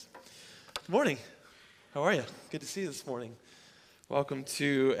Good morning. How are you? Good to see you this morning. Welcome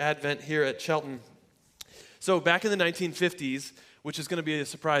to Advent here at Shelton. So back in the 1950s, which is going to be a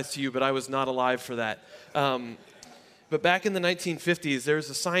surprise to you, but I was not alive for that. But back in the 1950s, there was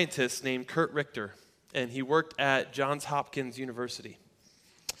a scientist named Kurt Richter, and he worked at Johns Hopkins University.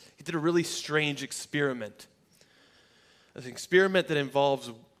 He did a really strange experiment. An experiment that involves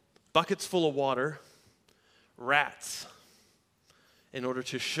buckets full of water, rats, in order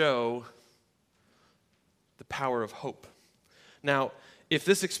to show the power of hope. Now, if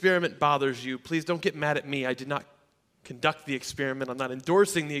this experiment bothers you, please don't get mad at me. I did not conduct the experiment. I'm not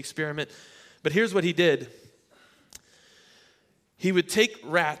endorsing the experiment. But here's what he did. He would take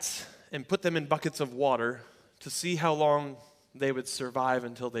rats and put them in buckets of water to see how long they would survive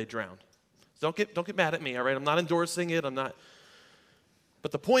until they drowned. So don't get mad at me, all right? I'm not endorsing it.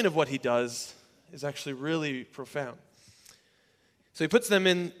 But the point of what he does is actually really profound. So he puts them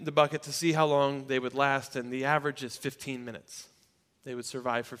in the bucket to see how long they would last, and the average is 15 minutes. They would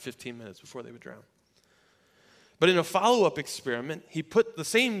survive for 15 minutes before they would drown. But in a follow-up experiment, he put the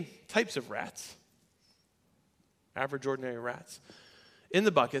same types of rats, average ordinary rats, in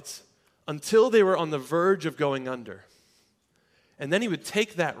the buckets until they were on the verge of going under. And then he would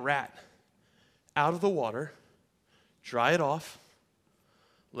take that rat out of the water, dry it off,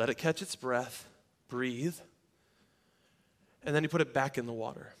 let it catch its breath, breathe, and then he put it back in the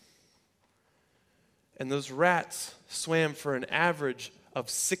water. And those rats swam for an average of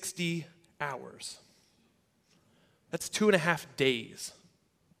 60 hours. That's 2.5 days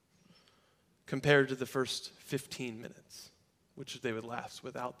compared to the first 15 minutes, which they would last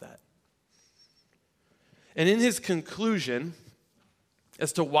without that. And in his conclusion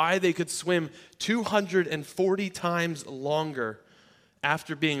as to why they could swim 240 times longer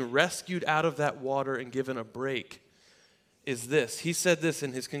after being rescued out of that water and given a break, is this. He said this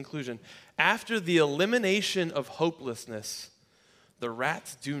in his conclusion. After the elimination of hopelessness, the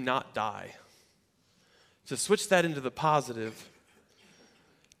rats do not die. To switch that into the positive,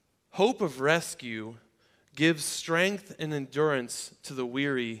 hope of rescue gives strength and endurance to the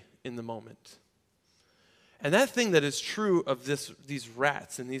weary in the moment. And that thing that is true of these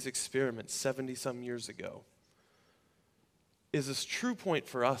rats in these experiments 70-some years ago is a true point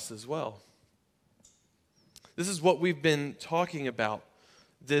for us as well. This is what we've been talking about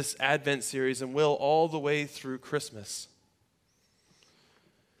this Advent series and will all the way through Christmas.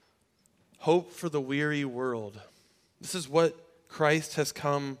 Hope for the weary world. This is what Christ has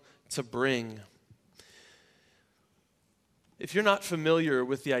come to bring. If you're not familiar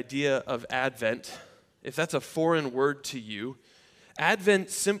with the idea of Advent, if that's a foreign word to you, Advent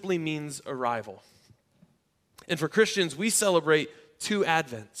simply means arrival. And for Christians, we celebrate two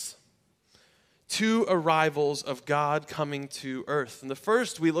Advents. Two arrivals of God coming to earth. And the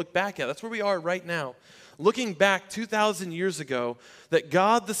first we look back at, that's where we are right now. Looking back 2,000 years ago, that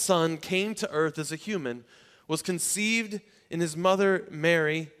God the Son came to earth as a human, was conceived in his mother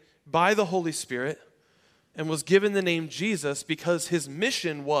Mary by the Holy Spirit, and was given the name Jesus because his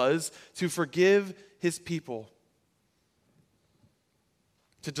mission was to forgive his people,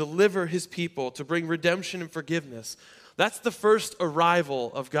 to deliver his people, to bring redemption and forgiveness. That's the first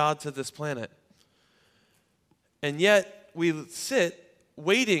arrival of God to this planet. And yet, we sit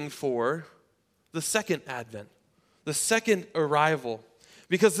waiting for the second advent, the second arrival,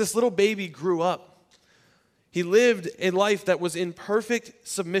 because this little baby grew up. He lived a life that was in perfect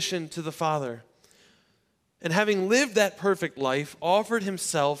submission to the Father. And having lived that perfect life, offered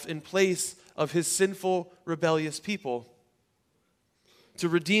himself in place of his sinful, rebellious people to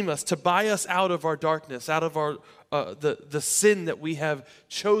redeem us, to buy us out of our darkness, out of our the sin that we have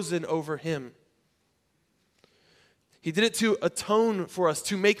chosen over him. He did it to atone for us,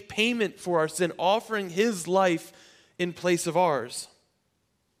 to make payment for our sin, offering his life in place of ours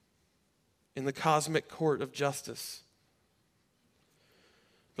in the cosmic court of justice.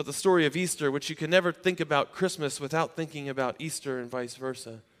 But the story of Easter, which you can never think about Christmas without thinking about Easter and vice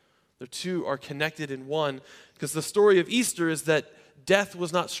versa. The two are connected in one, because the story of Easter is that death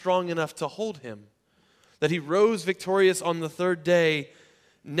was not strong enough to hold him, that he rose victorious on the third day,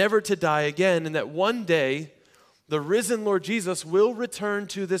 never to die again, and that one day the risen Lord Jesus will return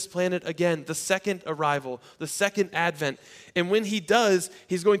to this planet again, the second arrival, the second advent. And when he does,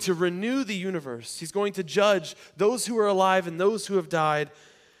 he's going to renew the universe. He's going to judge those who are alive and those who have died.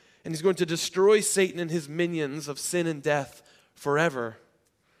 And he's going to destroy Satan and his minions of sin and death forever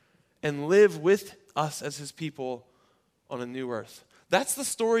and live with us as his people on a new earth. That's the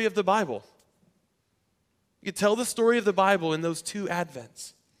story of the Bible. You can tell the story of the Bible in those two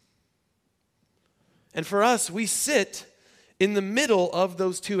advents. And for us, we sit in the middle of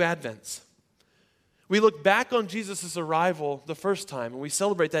those two advents. We look back on Jesus' arrival the first time, and we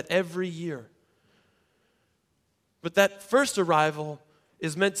celebrate that every year. But that first arrival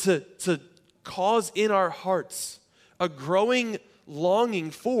is meant to cause in our hearts a growing longing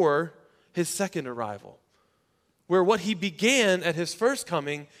for his second arrival, where what he began at his first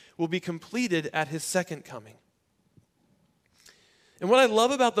coming will be completed at his second coming. And what I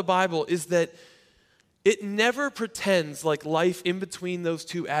love about the Bible is that it never pretends like life in between those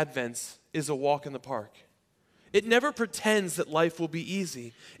two advents is a walk in the park. It never pretends that life will be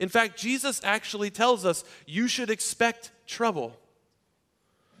easy. In fact, Jesus actually tells us you should expect trouble.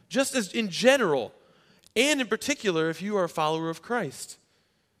 Just as in general, and in particular if you are a follower of Christ.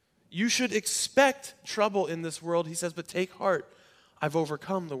 You should expect trouble in this world, he says, but take heart, I've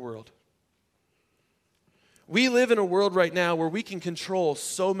overcome the world. We live in a world right now where we can control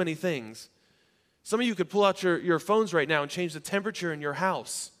so many things. Some of you could pull out your phones right now and change the temperature in your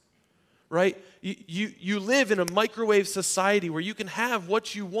house, right? You live in a microwave society where you can have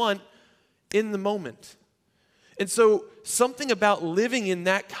what you want in the moment. And so something about living in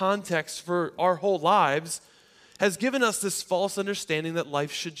that context for our whole lives has given us this false understanding that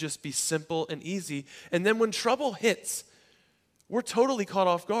life should just be simple and easy. And then when trouble hits, we're totally caught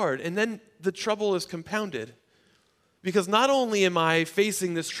off guard. And then the trouble is compounded. Because not only am I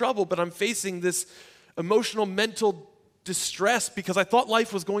facing this trouble, but I'm facing this emotional, mental distress because I thought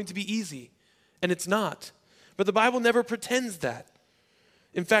life was going to be easy. And it's not. But the Bible never pretends that.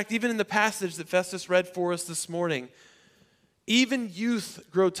 In fact, even in the passage that Festus read for us this morning, even youth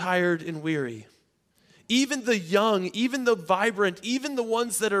grow tired and weary. Even the young, even the vibrant, even the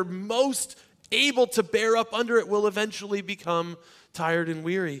ones that are most able to bear up under it will eventually become tired and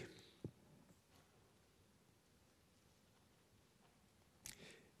weary.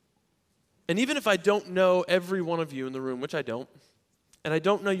 And even if I don't know every one of you in the room, which I don't, and I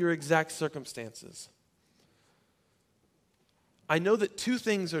don't know your exact circumstances, I know that two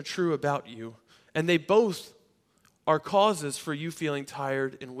things are true about you, and they both are causes for you feeling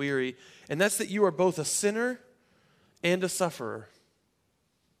tired and weary, and that's that you are both a sinner and a sufferer.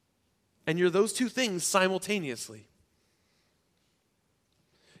 And you're those two things simultaneously.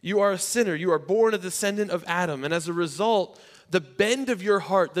 You are a sinner. You are born a descendant of Adam, and as a result, the bend of your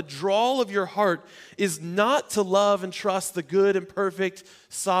heart, the drawl of your heart is not to love and trust the good and perfect,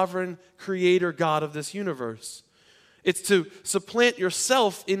 sovereign, creator God of this universe. It's to supplant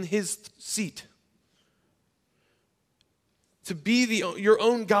yourself in his seat. To be your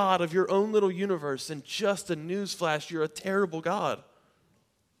own God of your own little universe. And just a newsflash, you're a terrible God.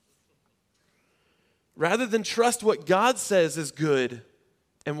 Rather than trust what God says is good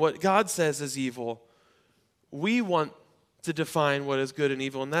and what God says is evil, we want to define what is good and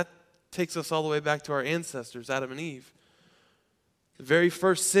evil, and that takes us all the way back to our ancestors, Adam and Eve. The very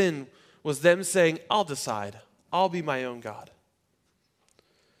first sin was them saying, I'll decide. I'll be my own God.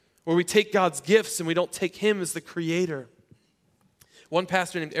 Where we take God's gifts and we don't take him as the creator. One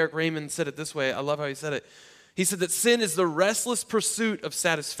pastor named Eric Raymond said it this way. I love how he said it. He said that sin is the restless pursuit of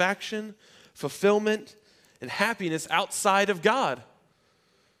satisfaction, fulfillment, and happiness outside of God,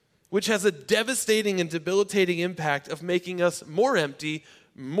 which has a devastating and debilitating impact of making us more empty,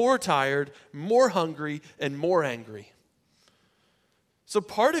 more tired, more hungry, and more angry. So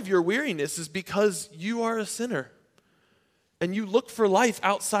part of your weariness is because you are a sinner, and you look for life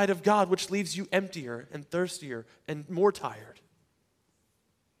outside of God, which leaves you emptier and thirstier and more tired.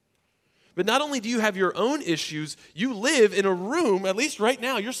 But not only do you have your own issues, you live in a room, at least right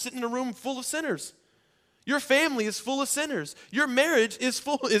now, you're sitting in a room full of sinners. Your family is full of sinners. Your marriage is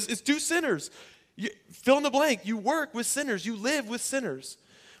two sinners. Fill in the blank. You work with sinners. You live with sinners.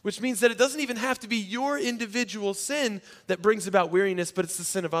 Which means that it doesn't even have to be your individual sin that brings about weariness, but it's the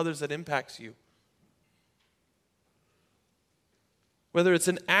sin of others that impacts you. Whether it's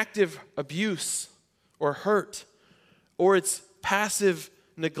an active abuse or hurt, or it's passive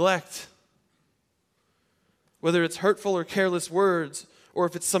neglect, whether it's hurtful or careless words, or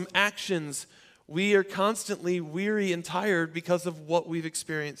if it's some actions, we are constantly weary and tired because of what we've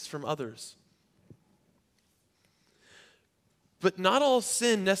experienced from others. But not all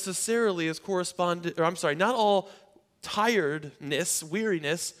sin necessarily is not all tiredness,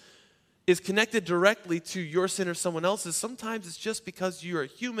 weariness, is connected directly to your sin or someone else's. Sometimes it's just because you are a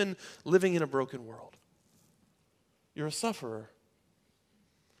human living in a broken world. You're a sufferer.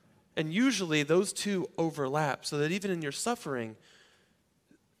 And usually those two overlap, so that even in your suffering,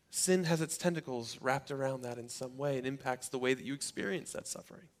 sin has its tentacles wrapped around that in some way and impacts the way that you experience that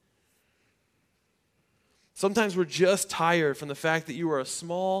suffering. Sometimes we're just tired from the fact that you are a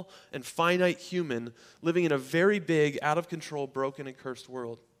small and finite human living in a very big, out of control, broken and cursed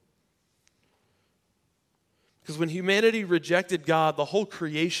world. Because when humanity rejected God, the whole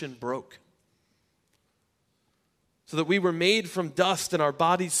creation broke. So that we were made from dust and our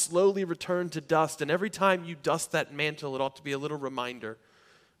bodies slowly returned to dust. And every time you dust that mantle, it ought to be a little reminder.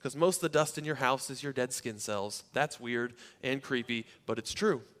 Because most of the dust in your house is your dead skin cells. That's weird and creepy, but it's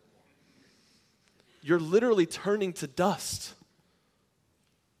true. You're literally turning to dust.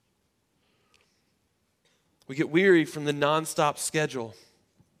 We get weary from the nonstop schedule.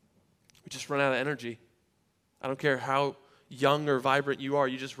 We just run out of energy. I don't care how young or vibrant you are,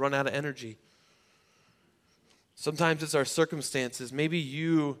 you just run out of energy. Sometimes it's our circumstances. Maybe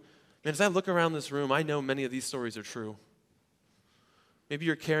you, man, as I look around this room, I know many of these stories are true. Maybe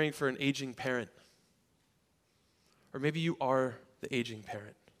you're caring for an aging parent. Or maybe you are the aging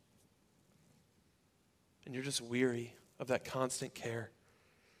parent. And you're just weary of that constant care.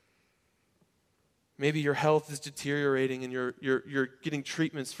 Maybe your health is deteriorating and you're getting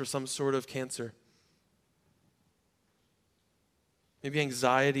treatments for some sort of cancer. Maybe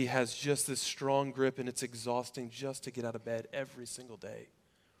anxiety has just this strong grip and it's exhausting just to get out of bed every single day.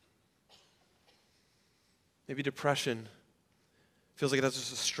 Maybe depression feels like it has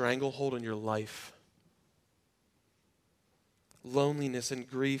just a stranglehold on your life. Loneliness and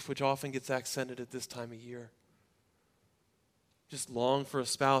grief, which often gets accented at this time of year. Just long for a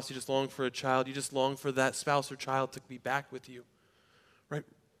spouse, you just long for a child, you just long for that spouse or child to be back with you. Right?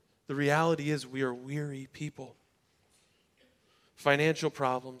 The reality is we are weary people. Financial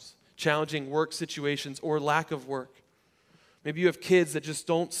problems, challenging work situations, or lack of work. Maybe you have kids that just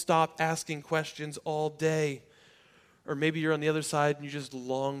don't stop asking questions all day. Or maybe you're on the other side and you just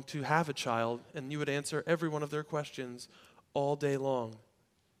long to have a child and you would answer every one of their questions all day long.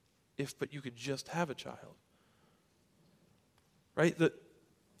 But you could just have a child. Right?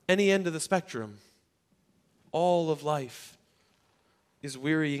 Any end of the spectrum, all of life is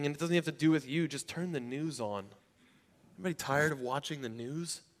wearying, and it doesn't have to do with you. Just turn the news on. Anybody tired of watching the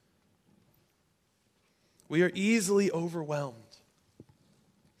news? We are easily overwhelmed.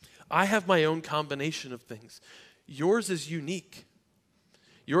 I have my own combination of things. Yours is unique.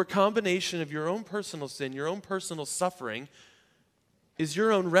 Your combination of your own personal sin, your own personal suffering, is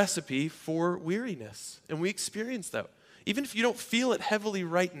your own recipe for weariness. And we experience that. Even if you don't feel it heavily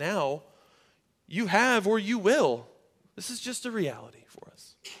right now, you have or you will. This is just a reality for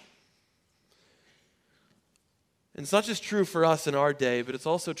us. And it's not just true for us in our day, but it's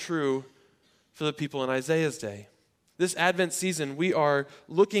also true for the people in Isaiah's day. This Advent season, we are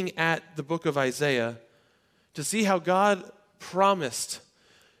looking at the book of Isaiah to see how God promised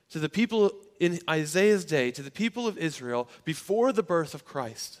to the people in Isaiah's day, to the people of Israel, before the birth of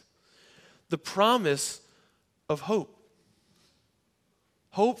Christ, the promise of hope.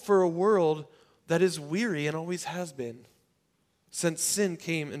 Hope for a world that is weary and always has been, since sin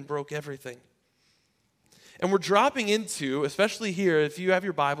came and broke everything. And we're dropping into, especially here, if you have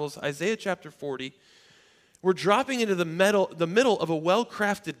your Bibles, Isaiah chapter 40, we're dropping into the middle of a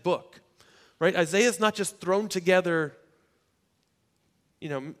well-crafted book, right? Isaiah's not just thrown together,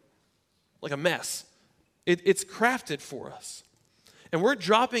 like a mess. It's crafted for us. And we're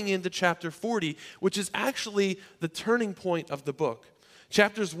dropping into chapter 40, which is actually the turning point of the book.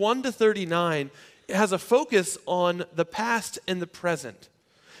 Chapters 1 to 39, it has a focus on the past and the present,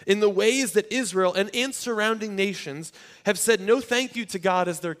 in the ways that Israel and surrounding nations have said no thank you to God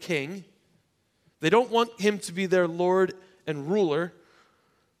as their king. They don't want him to be their Lord and ruler.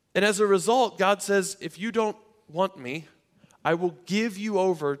 And as a result, God says, if you don't want me, I will give you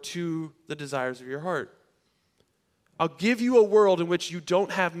over to the desires of your heart. I'll give you a world in which you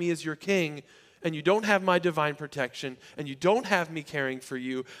don't have me as your king, and you don't have my divine protection, and you don't have me caring for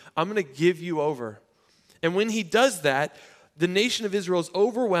you. I'm going to give you over. And when he does that, the nation of Israel is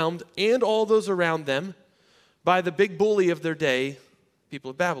overwhelmed, and all those around them, by the big bully of their day,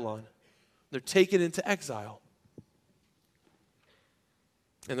 people of Babylon. They're taken into exile.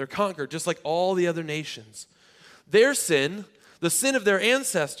 And they're conquered, just like all the other nations. Their sin, the sin of their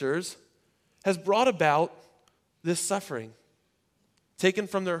ancestors, has brought about this suffering, taken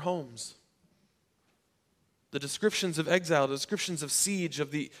from their homes. The descriptions of exile, the descriptions of siege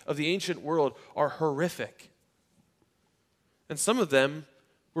of the ancient world are horrific. And some of them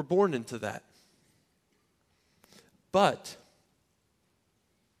were born into that. But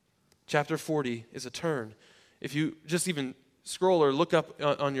chapter 40 is a turn. If you just even scroll or look up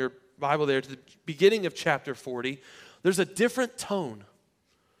on your Bible there to the beginning of chapter 40, there's a different tone.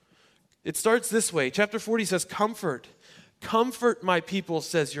 It starts this way. Chapter 40 says, comfort my people,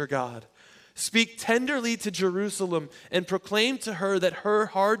 says your God. Speak tenderly to Jerusalem and proclaim to her that her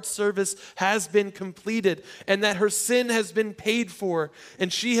hard service has been completed and that her sin has been paid for,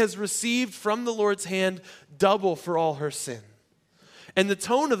 and she has received from the Lord's hand double for all her sin. And the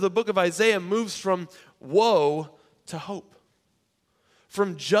tone of the book of Isaiah moves from woe to hope,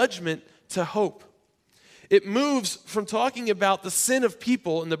 from judgment to hope. It moves from talking about the sin of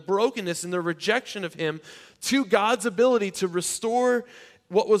people and the brokenness and the rejection of him to God's ability to restore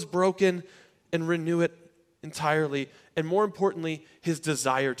what was broken and renew it entirely, and more importantly, his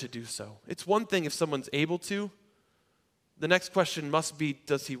desire to do so. It's one thing if someone's able to. The next question must be,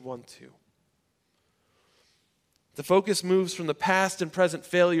 does he want to? The focus moves from the past and present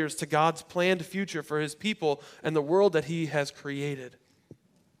failures to God's planned future for his people and the world that he has created.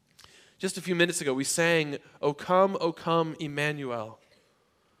 Just a few minutes ago, we sang, O come, Emmanuel.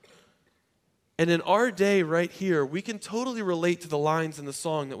 And in our day right here, we can totally relate to the lines in the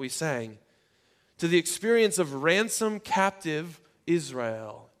song that we sang, to the experience of ransomed captive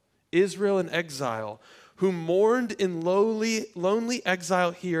Israel in exile, who mourned in lonely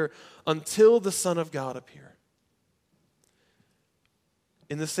exile here until the Son of God appear.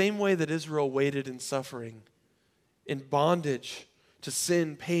 In the same way that Israel waited in suffering, in bondage to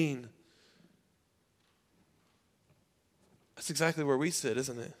sin, pain, that's exactly where we sit,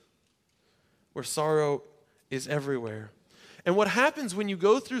 isn't it? Where sorrow is everywhere. And what happens when you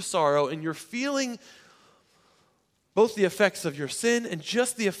go through sorrow and you're feeling both the effects of your sin and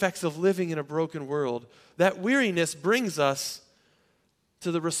just the effects of living in a broken world, that weariness brings us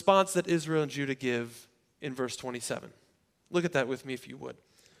to the response that Israel and Judah give in verse 27. Look at that with me if you would.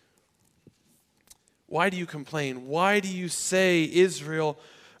 Why do you complain? Why do you say, Israel,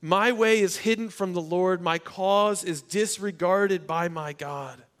 my way is hidden from the Lord, my cause is disregarded by my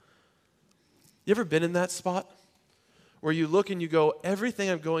God? You ever been in that spot? Where you look and you go, everything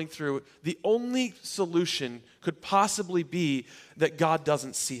I'm going through, the only solution could possibly be that God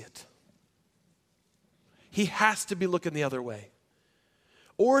doesn't see it. He has to be looking the other way.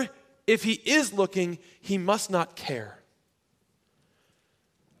 Or if he is looking, he must not care.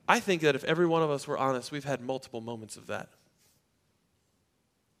 I think that if every one of us were honest, we've had multiple moments of that.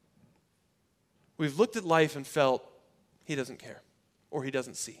 We've looked at life and felt, he doesn't care, or he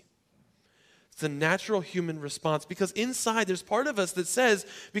doesn't see. It's a natural human response because inside there's part of us that says,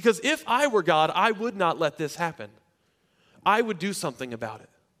 because if I were God, I would not let this happen. I would do something about it.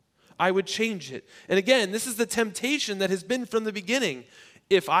 I would change it. And again, this is the temptation that has been from the beginning.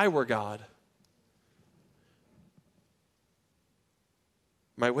 If I were God.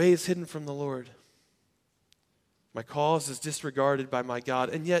 My way is hidden from the Lord. My cause is disregarded by my God.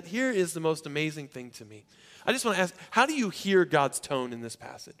 And yet here is the most amazing thing to me. I just want to ask, how do you hear God's tone in this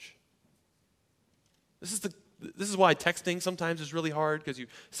passage? This is why texting sometimes is really hard, because you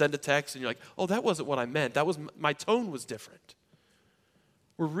send a text and you're like, oh, that wasn't what I meant. My tone was different.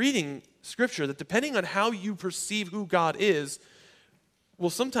 We're reading scripture that depending on how you perceive who God is, will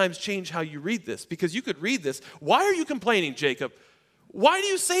sometimes change how you read this. Because you could read this, why are you complaining, Jacob? Why do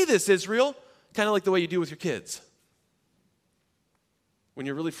you say this, Israel? Kind of like the way you do with your kids. When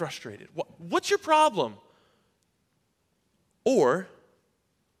you're really frustrated. What's your problem? Or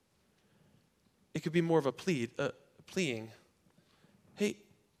it could be more of a pleading. Hey,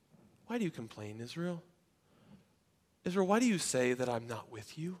 why do you complain, Israel? Israel, why do you say that I'm not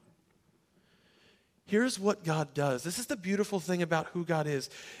with you? Here's what God does. This is the beautiful thing about who God is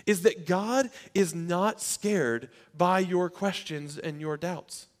that God is not scared by your questions and your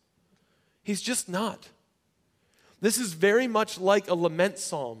doubts. He's just not. This is very much like a lament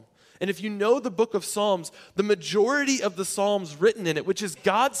psalm. And if you know the book of Psalms, the majority of the psalms written in it, which is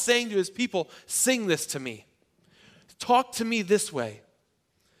God saying to his people, sing this to me. Talk to me this way.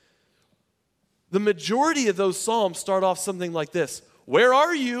 The majority of those psalms start off something like this. Where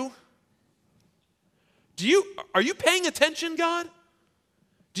are you? Are you paying attention, God?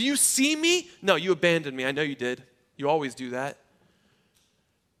 Do you see me? No, you abandoned me. I know you did. You always do that.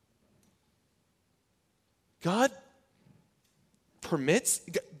 God permits,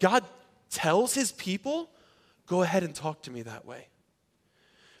 God tells his people, go ahead and talk to me that way.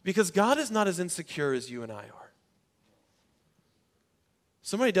 Because God is not as insecure as you and I are.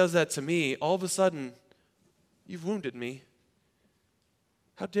 Somebody does that to me, all of a sudden, you've wounded me.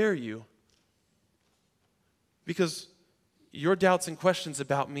 How dare you? Because your doubts and questions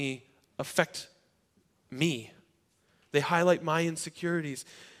about me affect me. They highlight my insecurities.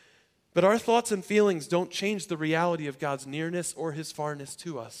 But our thoughts and feelings don't change the reality of God's nearness or his farness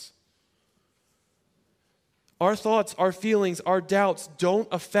to us. Our thoughts, our feelings, our doubts don't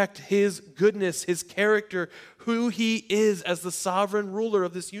affect his goodness, his character, who he is as the sovereign ruler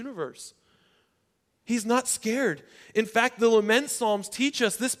of this universe. He's not scared. In fact, the lament psalms teach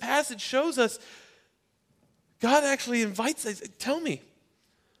us, this passage shows us, God actually invites us, tell me,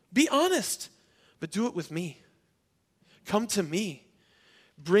 be honest, but do it with me. Come to me.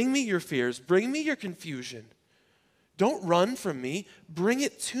 Bring me your fears. Bring me your confusion. Don't run from me. Bring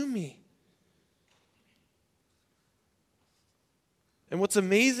it to me. And what's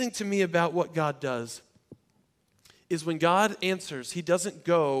amazing to me about what God does is when God answers, he doesn't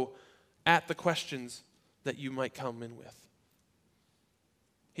go at the questions that you might come in with.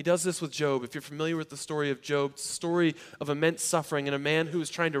 He does this with Job. If you're familiar with the story of Job, it's a story of immense suffering and a man who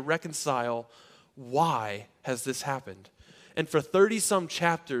is trying to reconcile why has this happened. And for 30-some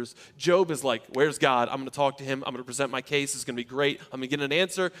chapters, Job is like, where's God? I'm going to talk to him. I'm going to present my case. It's going to be great. I'm going to get an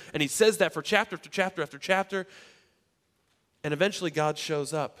answer. And he says that for chapter after chapter after chapter. And eventually God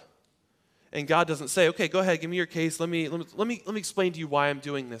shows up. And God doesn't say, okay, go ahead, give me your case. Let me explain to you why I'm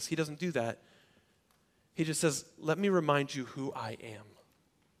doing this. He doesn't do that. He just says, let me remind you who I am.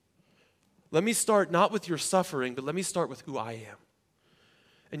 Let me start not with your suffering, but let me start with who I am.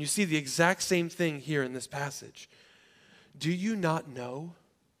 And you see the exact same thing here in this passage. Do you not know?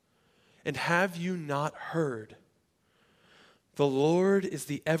 And have you not heard? The Lord is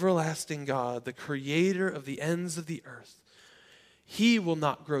the everlasting God, the creator of the ends of the earth. He will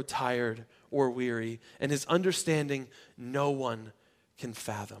not grow tired or weary, and his understanding no one can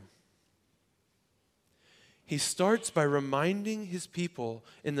fathom. He starts by reminding his people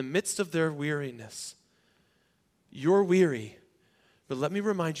in the midst of their weariness, you're weary, but let me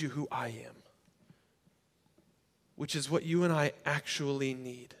remind you who I am, which is what you and I actually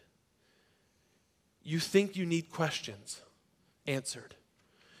need. You think you need questions answered.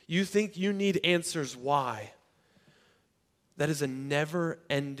 You think you need answers why. That is a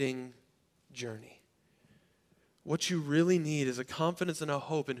never-ending journey. What you really need is a confidence and a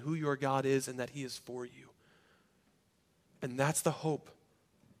hope in who your God is and that he is for you. And that's the hope.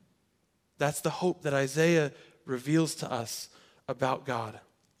 That's the hope that Isaiah reveals to us about God.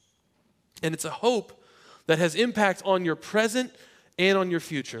 And it's a hope that has impact on your present and on your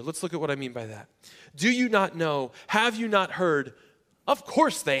future. Let's look at what I mean by that. Do you not know? Have you not heard? Of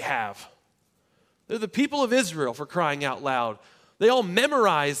course they have. They're the people of Israel, for crying out loud. They all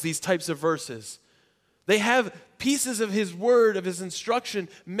memorize these types of verses. They have pieces of his word, of his instruction,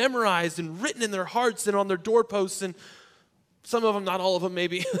 memorized and written in their hearts and on their doorposts, and some of them, not all of them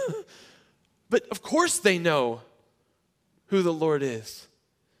maybe. But of course they know who the Lord is.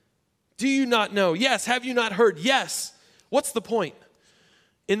 Do you not know? Yes. Have you not heard? Yes. What's the point?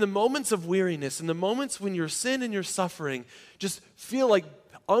 In the moments of weariness, in the moments when your sin and your suffering just feel like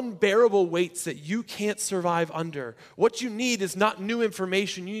unbearable weights that you can't survive under, what you need is not new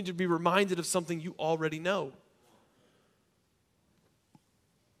information. You need to be reminded of something you already know.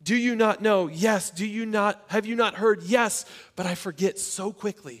 Do you not know? Yes. Do you not? Have you not heard? Yes. But I forget so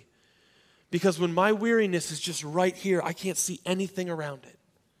quickly because when my weariness is just right here, I can't see anything around it.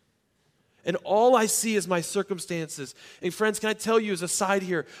 And all I see is my circumstances. And friends, can I tell you as a side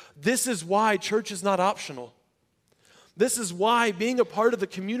here, this is why church is not optional. This is why being a part of the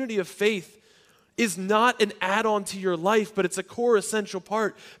community of faith is not an add-on to your life, but it's a core essential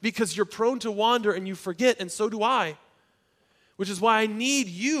part because you're prone to wander and you forget, and so do I. Which is why I need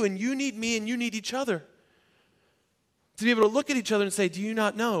you and you need me and you need each other. To be able to look at each other and say, do you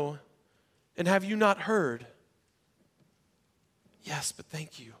not know? And have you not heard? Yes, but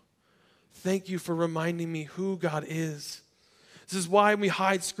thank you. Thank you for reminding me who God is. This is why we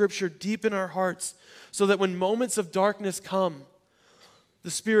hide Scripture deep in our hearts so that when moments of darkness come, the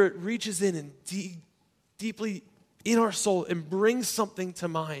Spirit reaches in and deeply in our soul and brings something to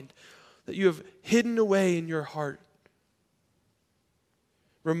mind that you have hidden away in your heart.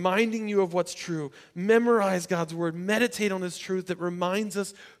 Reminding you of what's true. Memorize God's word. Meditate on his truth that reminds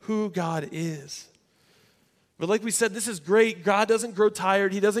us who God is. But like we said, this is great. God doesn't grow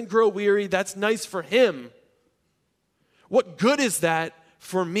tired. He doesn't grow weary. That's nice for him. What good is that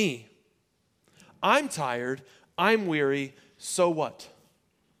for me? I'm tired. I'm weary. So what?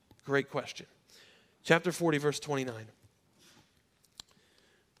 Great question. Chapter 40, verse 29.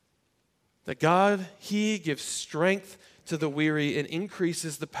 That God, he gives strength to the weary and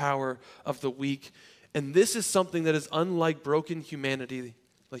increases the power of the weak. And this is something that is unlike broken humanity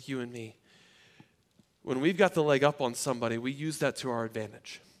like you and me. When we've got the leg up on somebody, we use that to our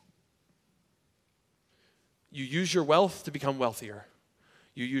advantage. You use your wealth to become wealthier.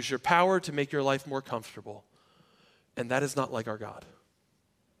 You use your power to make your life more comfortable. And that is not like our God.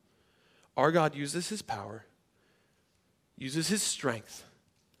 Our God uses his power, uses his strength,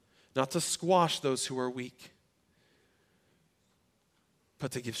 not to squash those who are weak,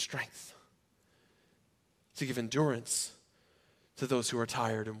 but to give strength. to give endurance to those who are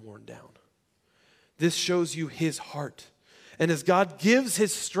tired and worn down. This shows you his heart. And as God gives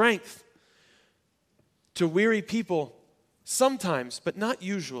his strength to weary people, sometimes, but not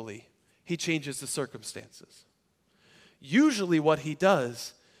usually, he changes the circumstances. Usually what he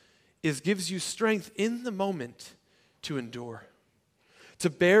does is gives you strength in the moment to endure, to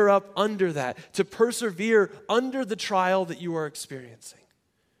bear up under that, to persevere under the trial that you are experiencing.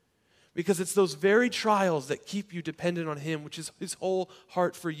 Because it's those very trials that keep you dependent on him, which is his whole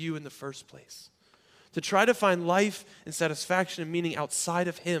heart for you in the first place. To try to find life and satisfaction and meaning outside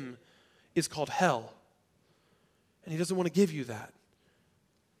of him is called hell. And he doesn't want to give you that.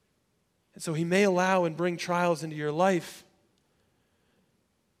 And so he may allow and bring trials into your life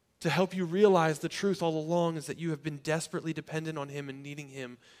to help you realize the truth all along is that you have been desperately dependent on him and needing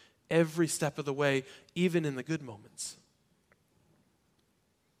him every step of the way, even in the good moments.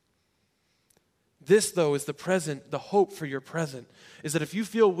 This, though, is the present, the hope for your present, is that if you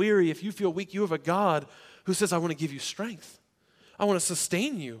feel weary, if you feel weak, you have a God who says, I want to give you strength. I want to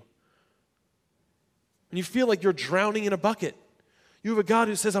sustain you. And you feel like you're drowning in a bucket. You have a God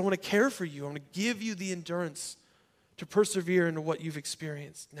who says, I want to care for you. I want to give you the endurance to persevere into what you've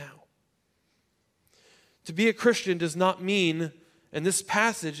experienced now. To be a Christian does not mean, and this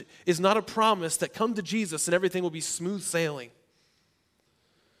passage is not a promise that come to Jesus and everything will be smooth sailing.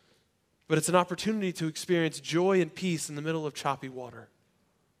 But it's an opportunity to experience joy and peace in the middle of choppy water.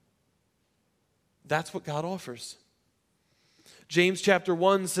 That's what God offers. James chapter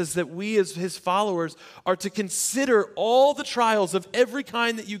 1 says that we as his followers are to consider all the trials of every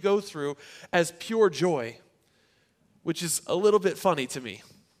kind that you go through as pure joy, which is a little bit funny to me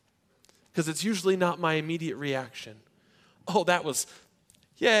because it's usually not my immediate reaction. Oh, that was,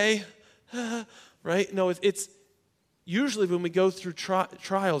 yay, right? No, it's usually when we go through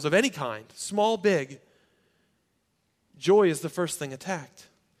trials of any kind, small, big, joy is the first thing attacked,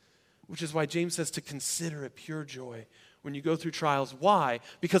 which is why James says to consider it pure joy when you go through trials. Why?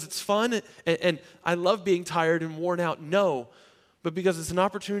 Because it's fun and I love being tired and worn out? No, but because it's an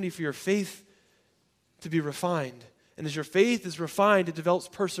opportunity for your faith to be refined. And as your faith is refined, it develops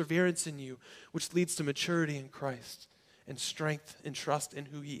perseverance in you, which leads to maturity in Christ and strength and trust in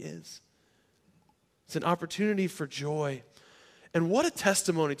who he is. It's an opportunity for joy. And what a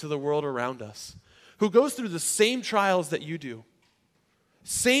testimony to the world around us who goes through the same trials that you do.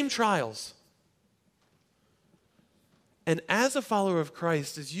 Same trials. And as a follower of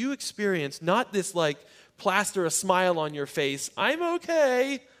Christ, as you experience not this like plaster a smile on your face, I'm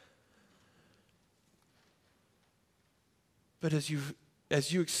okay. But as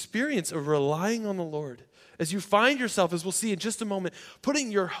you experience a relying on the Lord, as you find yourself, as we'll see in just a moment,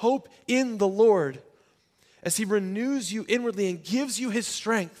 putting your hope in the Lord, as he renews you inwardly and gives you his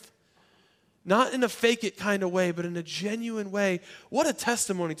strength, not in a fake it kind of way, but in a genuine way, what a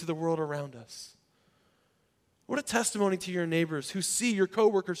testimony to the world around us. What a testimony to your neighbors who see, your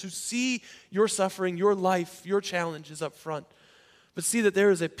coworkers who see your suffering, your life, your challenges up front, but see that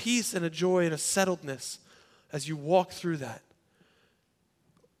there is a peace and a joy and a settledness as you walk through that.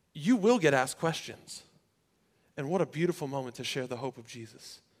 You will get asked questions. And what a beautiful moment to share the hope of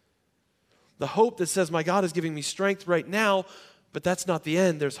Jesus. The hope that says, my God is giving me strength right now, but that's not the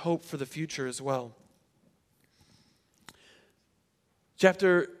end. There's hope for the future as well.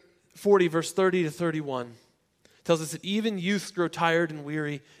 Chapter 40, verse 30 to 31 tells us that even youths grow tired and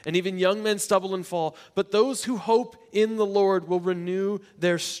weary, and even young men stumble and fall, but those who hope in the Lord will renew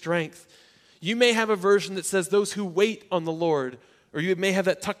their strength. You may have a version that says those who wait on the Lord, or you may have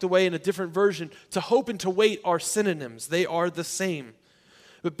that tucked away in a different version. To hope and to wait are synonyms. They are the same.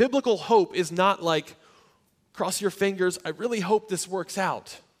 But biblical hope is not like, cross your fingers, I really hope this works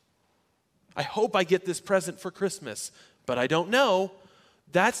out. I hope I get this present for Christmas, but I don't know.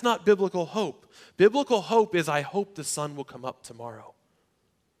 That's not biblical hope. Biblical hope is, I hope the sun will come up tomorrow.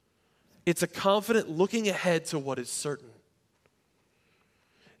 It's a confident looking ahead to what is certain.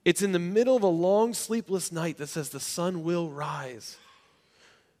 It's in the middle of a long sleepless night that says the sun will rise.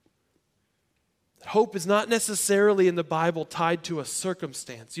 Hope is not necessarily in the Bible tied to a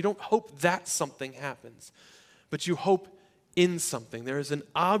circumstance. You don't hope that something happens, but you hope in something. There is an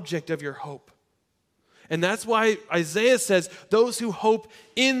object of your hope. And that's why Isaiah says, those who hope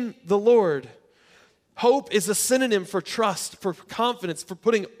in the Lord. Hope is a synonym for trust, for confidence, for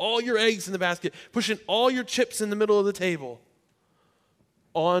putting all your eggs in the basket, pushing all your chips in the middle of the table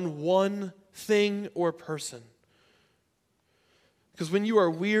on one thing or person. Because when you are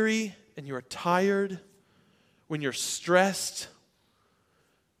weary and you are tired, when you're stressed,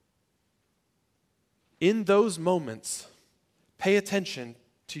 in those moments, pay attention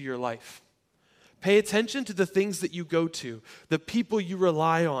to your life. Pay attention to the things that you go to, the people you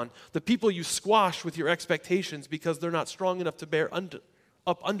rely on, the people you squash with your expectations because they're not strong enough to bear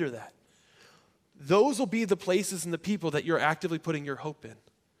up under that. Those will be the places and the people that you're actively putting your hope in.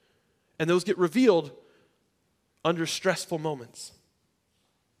 And those get revealed under stressful moments.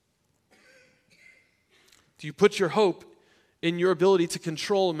 Do you put your hope in your ability to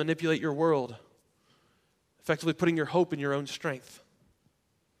control and manipulate your world? Effectively putting your hope in your own strength.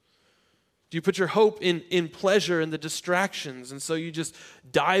 Do you put your hope in pleasure and the distractions, and so you just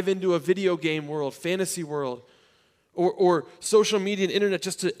dive into a video game world, fantasy world, or social media and internet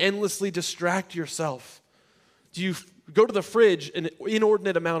just to endlessly distract yourself? Do you go to the fridge an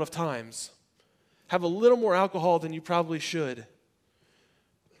inordinate amount of times? Have a little more alcohol than you probably should?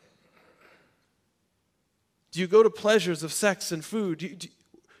 Do you go to pleasures of sex and food?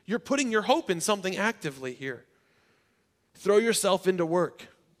 You're putting your hope in something actively here. Throw yourself into work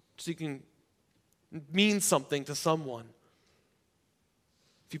so you can mean something to someone.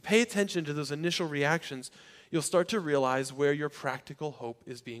 If you pay attention to those initial reactions, you'll start to realize where your practical hope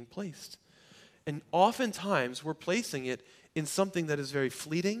is being placed. And oftentimes, we're placing it in something that is very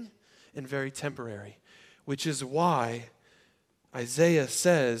fleeting and very temporary, which is why Isaiah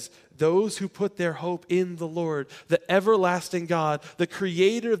says, those who put their hope in the Lord, the everlasting God, the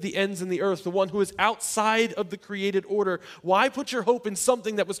creator of the ends and the earth, the one who is outside of the created order. Why put your hope in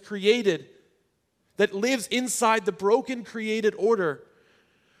something that was created, that lives inside the broken created order,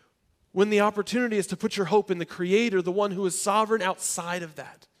 when the opportunity is to put your hope in the Creator, the one who is sovereign outside of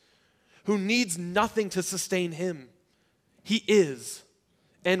that, who needs nothing to sustain him? He is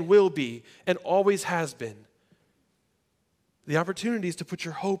and will be and always has been. The opportunity is to put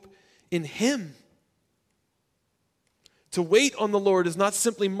your hope in Him. To wait on the Lord is not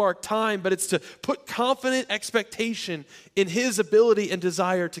simply mark time, but it's to put confident expectation in His ability and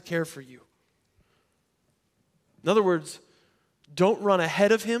desire to care for you. In other words, don't run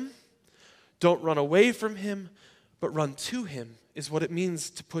ahead of Him, don't run away from Him, but run to Him is what it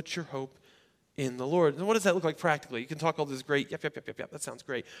means to put your hope in the Lord. And what does that look like practically? You can talk all this great, yep, that sounds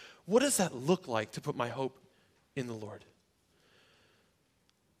great. What does that look like to put my hope in the Lord?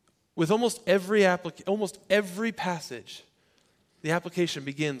 With almost every passage, the application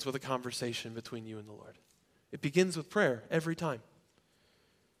begins with a conversation between you and the Lord. It begins with prayer every time.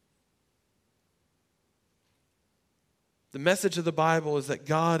 The message of the Bible is that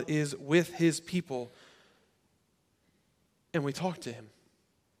God is with His people, and we talk to Him.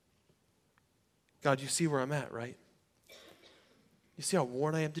 God, you see where I'm at, right? You see how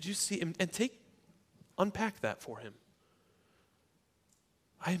worn I am? Did you see? And unpack that for Him.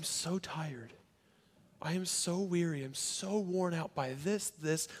 I am so tired. I am so weary. I'm so worn out by this,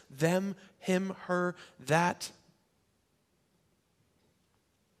 them, him, her, that.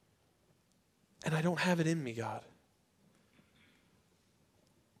 And I don't have it in me, God.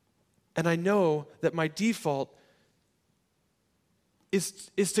 And I know that my default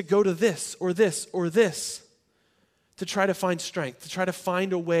is to go to this or this or this to try to find strength, to try to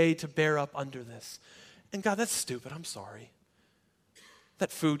find a way to bear up under this. And God, that's stupid. I'm sorry.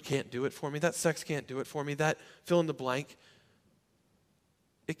 That food can't do it for me. That sex can't do it for me. That fill in the blank,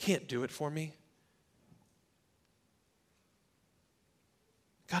 it can't do it for me.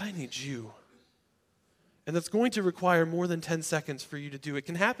 God, I need you. And that's going to require more than 10 seconds for you to do. It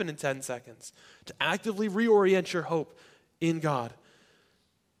can happen in 10 seconds to actively reorient your hope in God.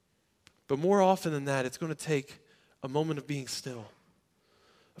 But more often than that, it's going to take a moment of being still,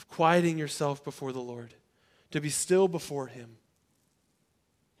 of quieting yourself before the Lord, to be still before Him.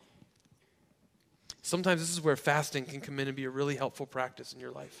 Sometimes this is where fasting can come in and be a really helpful practice in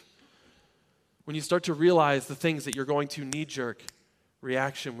your life. When you start to realize the things that you're going to knee-jerk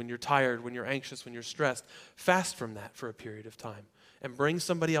reaction when you're tired, when you're anxious, when you're stressed, fast from that for a period of time and bring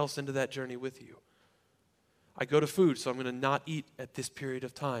somebody else into that journey with you. I go to food, so I'm going to not eat at this period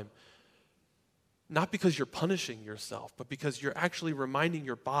of time. Not because you're punishing yourself, but because you're actually reminding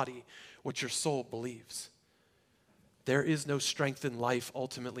your body what your soul believes. There is no strength in life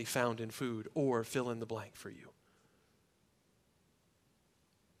ultimately found in food, or fill in the blank for you.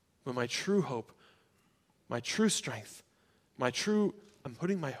 But my true hope, my true strength, I'm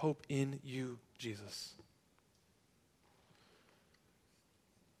putting my hope in you, Jesus.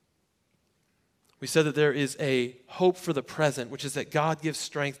 We said that there is a hope for the present, which is that God gives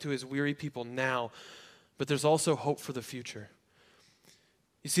strength to His weary people now, but there's also hope for the future.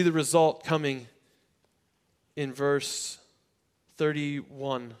 You see the result coming in verse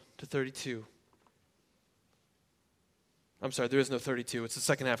 31 to 32. I'm sorry, there is no 32. It's the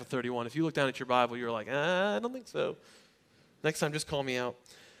second half of 31. If you look down at your Bible, you're like, I don't think so. Next time, just call me out.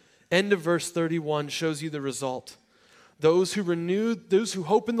 End of verse 31 shows you the result. Those who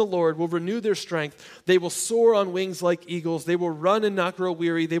hope in the Lord will renew their strength. They will soar on wings like eagles. They will run and not grow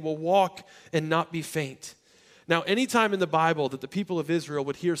weary. They will walk and not be faint. Now, anytime in the Bible that the people of Israel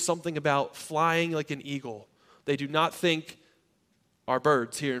would hear something about flying like an eagle, they do not think our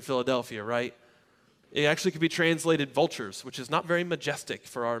birds here in Philadelphia, right? It actually could be translated vultures, which is not very majestic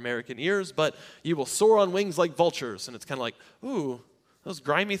for our American ears, but you will soar on wings like vultures. And it's kind of like, ooh, those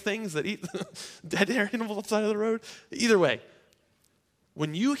grimy things that eat dead animals on the side of the road. Either way,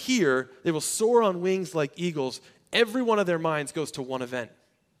 when you hear they will soar on wings like eagles, every one of their minds goes to one event.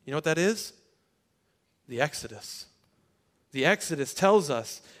 You know what that is? The Exodus. The Exodus tells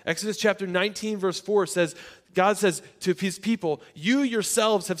us, Exodus chapter 19, verse 4 says, God says to his people, you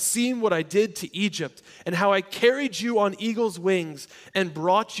yourselves have seen what I did to Egypt and how I carried you on eagle's wings and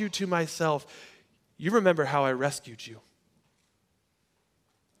brought you to myself. You remember how I rescued you.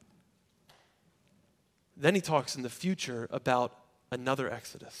 Then he talks in the future about another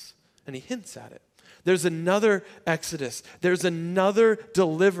Exodus, and he hints at it. There's another Exodus. There's another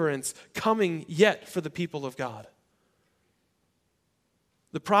deliverance coming yet for the people of God.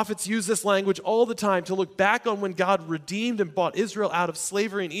 The prophets use this language all the time to look back on when God redeemed and brought Israel out of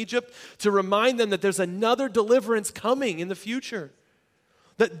slavery in Egypt, to remind them that there's another deliverance coming in the future.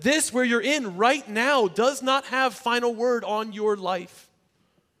 That this, where you're in right now, does not have final word on your life.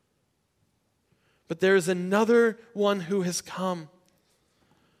 But there is another one who has come,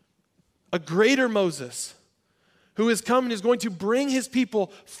 a greater Moses, who has come and is going to bring his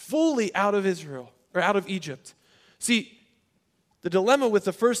people fully out of Israel, or out of Egypt. See, the dilemma with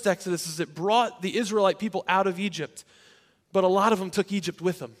the first Exodus is it brought the Israelite people out of Egypt, but a lot of them took Egypt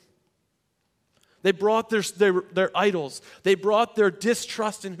with them. They brought their idols. They brought their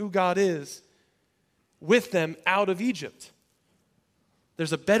distrust in who God is with them out of Egypt.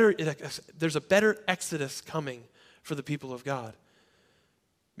 There's a better Exodus coming for the people of God.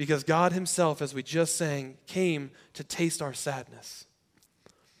 Because God himself, as we just sang, came to taste our sadness.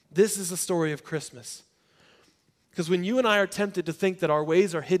 This is the story of Christmas. Because when you and I are tempted to think that our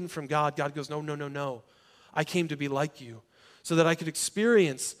ways are hidden from God, God goes, no, no, no, no. I came to be like you so that I could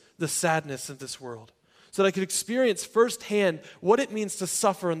experience the sadness of this world. So that I could experience firsthand what it means to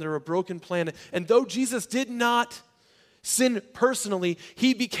suffer under a broken planet. And though Jesus did not sin personally,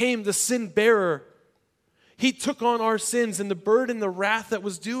 he became the sin bearer. He took on our sins and the burden, the wrath that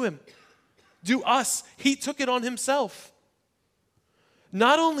was due us. He took it on himself.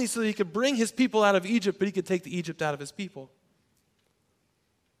 Not only so that he could bring his people out of Egypt, but he could take the Egypt out of his people.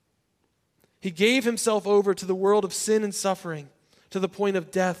 He gave himself over to the world of sin and suffering to the point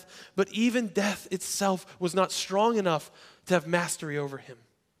of death, but even death itself was not strong enough to have mastery over him.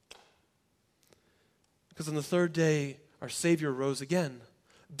 Because on the third day, our Savior rose again.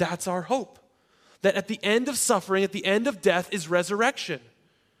 That's our hope. That at the end of suffering, at the end of death is resurrection.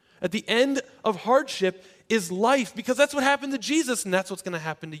 At the end of hardship is life, because that's what happened to Jesus, and that's what's going to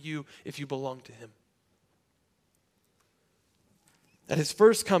happen to you if you belong to him. At his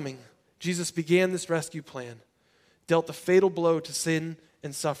first coming, Jesus began this rescue plan, dealt the fatal blow to sin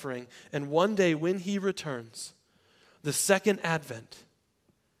and suffering, and one day when he returns, the second advent,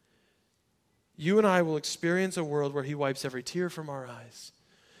 you and I will experience a world where he wipes every tear from our eyes,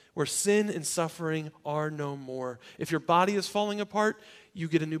 where sin and suffering are no more. If your body is falling apart, you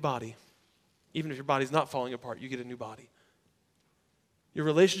get a new body. Even if your body's not falling apart, you get a new body. Your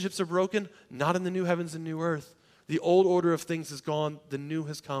relationships are broken, not in the new heavens and new earth. The old order of things is gone, the new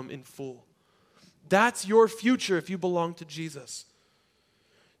has come in full. That's your future if you belong to Jesus.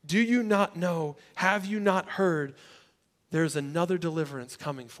 Do you not know, have you not heard, there's another deliverance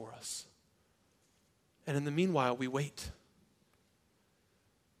coming for us? And in the meanwhile, we wait.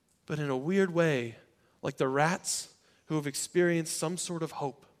 But in a weird way, like the rats who have experienced some sort of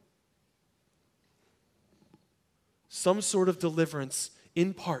hope, some sort of deliverance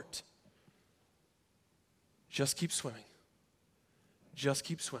in part, just keep swimming. Just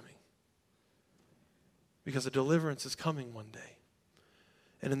keep swimming. Because a deliverance is coming one day.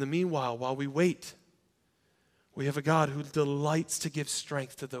 And in the meanwhile, while we wait, we have a God who delights to give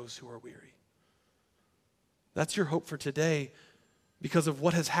strength to those who are weary. That's your hope for today because of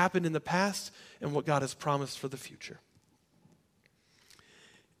what has happened in the past and what God has promised for the future.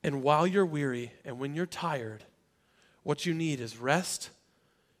 And while you're weary and when you're tired, what you need is rest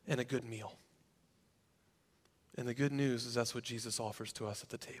and a good meal. And the good news is that's what Jesus offers to us at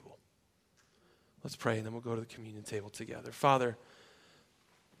the table. Let's pray, and then we'll go to the communion table together. Father,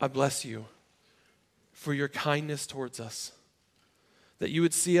 I bless you for your kindness towards us, that you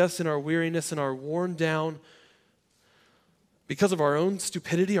would see us in our weariness and our worn down because of our own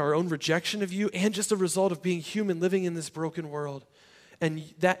stupidity, our own rejection of you, and just a result of being human living in this broken world. And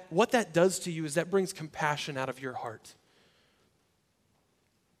what that does to you is that brings compassion out of your heart.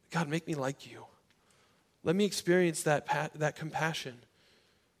 God, make me like you. Let me experience that compassion.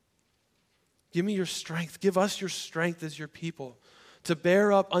 Give me your strength. Give us your strength as your people to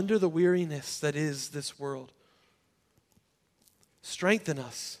bear up under the weariness that is this world. Strengthen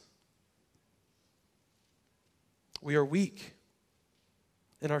us. We are weak,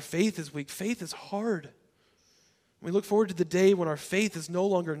 and our faith is weak. Faith is hard. We look forward to the day when our faith is no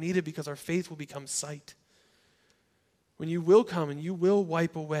longer needed because our faith will become sight. When you will come and you will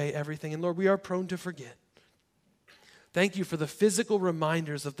wipe away everything. And Lord, we are prone to forget. Thank you for the physical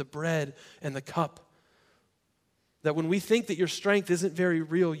reminders of the bread and the cup. That when we think that your strength isn't very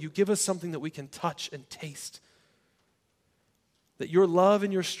real, you give us something that we can touch and taste. That your love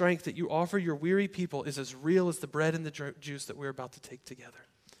and your strength that you offer your weary people is as real as the bread and the juice that we're about to take together.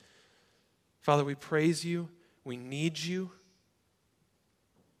 Father, we praise you. We need you.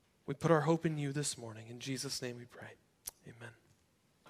 We put our hope in you this morning. In Jesus' name we pray. Amen.